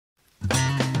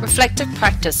Reflective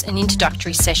practice and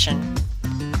introductory session.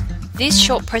 This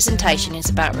short presentation is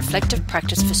about reflective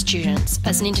practice for students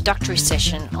as an introductory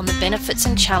session on the benefits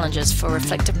and challenges for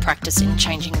reflective practice in a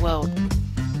changing world.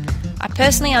 I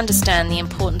personally understand the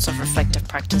importance of reflective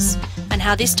practice and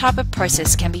how this type of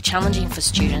process can be challenging for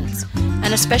students,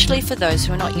 and especially for those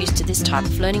who are not used to this type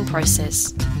of learning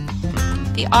process.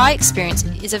 The I experience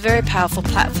is a very powerful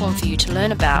platform for you to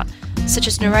learn about, such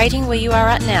as narrating where you are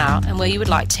at now and where you would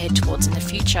like to head towards in the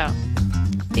future.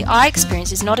 The I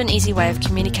experience is not an easy way of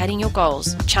communicating your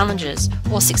goals, challenges,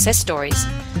 or success stories.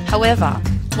 However,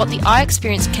 what the I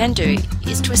experience can do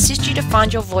is to assist you to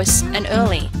find your voice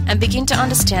early and begin to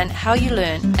understand how you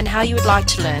learn and how you would like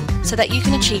to learn so that you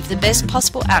can achieve the best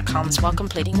possible outcomes while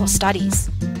completing your studies.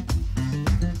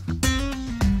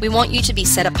 We want you to be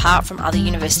set apart from other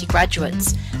university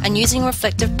graduates, and using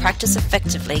reflective practice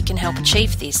effectively can help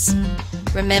achieve this.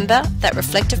 Remember that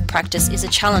reflective practice is a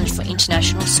challenge for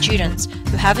international students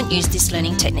who haven't used this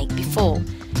learning technique before,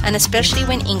 and especially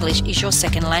when English is your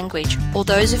second language, or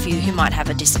those of you who might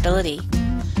have a disability.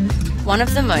 One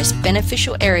of the most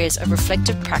beneficial areas of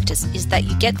reflective practice is that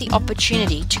you get the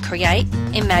opportunity to create,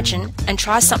 imagine, and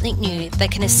try something new that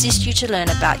can assist you to learn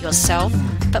about yourself,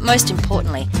 but most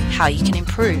importantly, how you can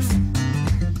improve.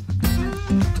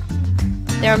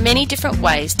 There are many different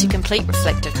ways to complete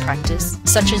reflective practice,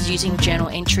 such as using journal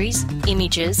entries,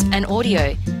 images, and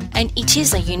audio, and it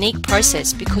is a unique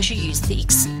process because you use the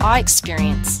I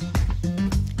experience.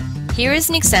 Here is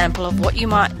an example of what you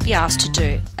might be asked to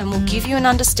do, and will give you an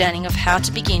understanding of how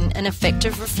to begin an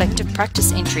effective reflective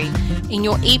practice entry in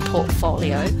your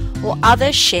e-portfolio or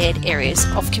other shared areas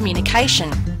of communication.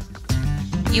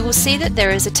 You will see that there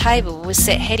is a table with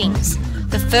set headings.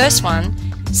 The first one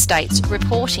states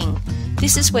reporting.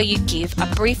 This is where you give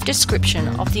a brief description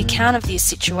of the account of the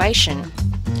situation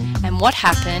and what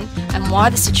happened and why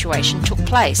the situation took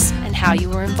place and how you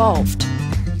were involved.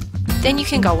 Then you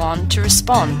can go on to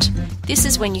respond. This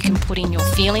is when you can put in your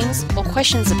feelings or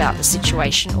questions about the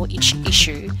situation or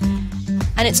issue,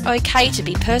 and it's okay to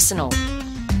be personal.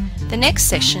 The next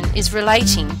section is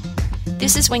relating.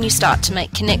 This is when you start to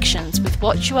make connections with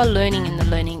what you are learning in the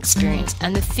learning experience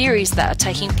and the theories that are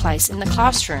taking place in the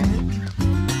classroom.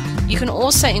 You can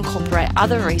also incorporate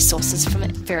other resources from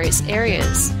various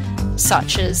areas,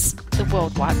 such as the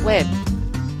World Wide Web.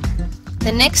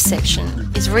 The next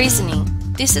section is reasoning.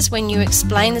 This is when you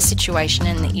explain the situation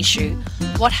and the issue,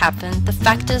 what happened, the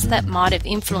factors that might have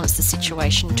influenced the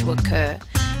situation to occur,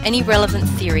 any relevant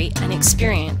theory and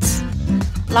experience.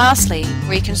 Lastly,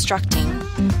 reconstructing.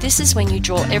 This is when you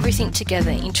draw everything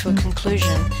together into a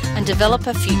conclusion and develop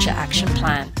a future action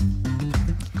plan.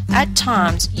 At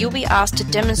times, you'll be asked to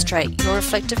demonstrate your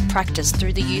reflective practice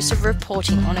through the use of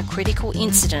reporting on a critical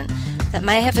incident that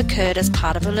may have occurred as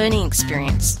part of a learning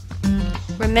experience.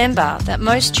 Remember that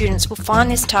most students will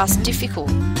find this task difficult,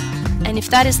 and if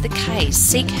that is the case,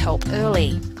 seek help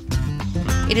early.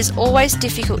 It is always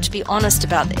difficult to be honest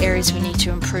about the areas we need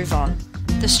to improve on,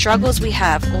 the struggles we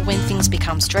have, or when things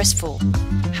become stressful.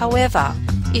 However,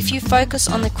 if you focus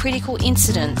on the critical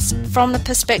incidents from the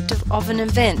perspective of an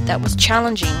event that was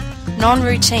challenging,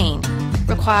 non-routine,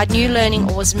 required new learning,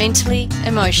 or was mentally,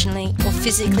 emotionally, or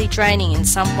physically draining in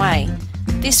some way,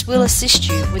 this will assist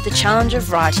you with the challenge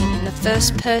of writing in the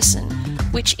first person,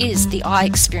 which is the I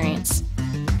experience.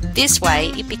 This way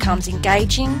it becomes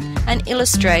engaging and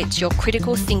illustrates your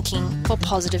critical thinking for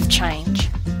positive change.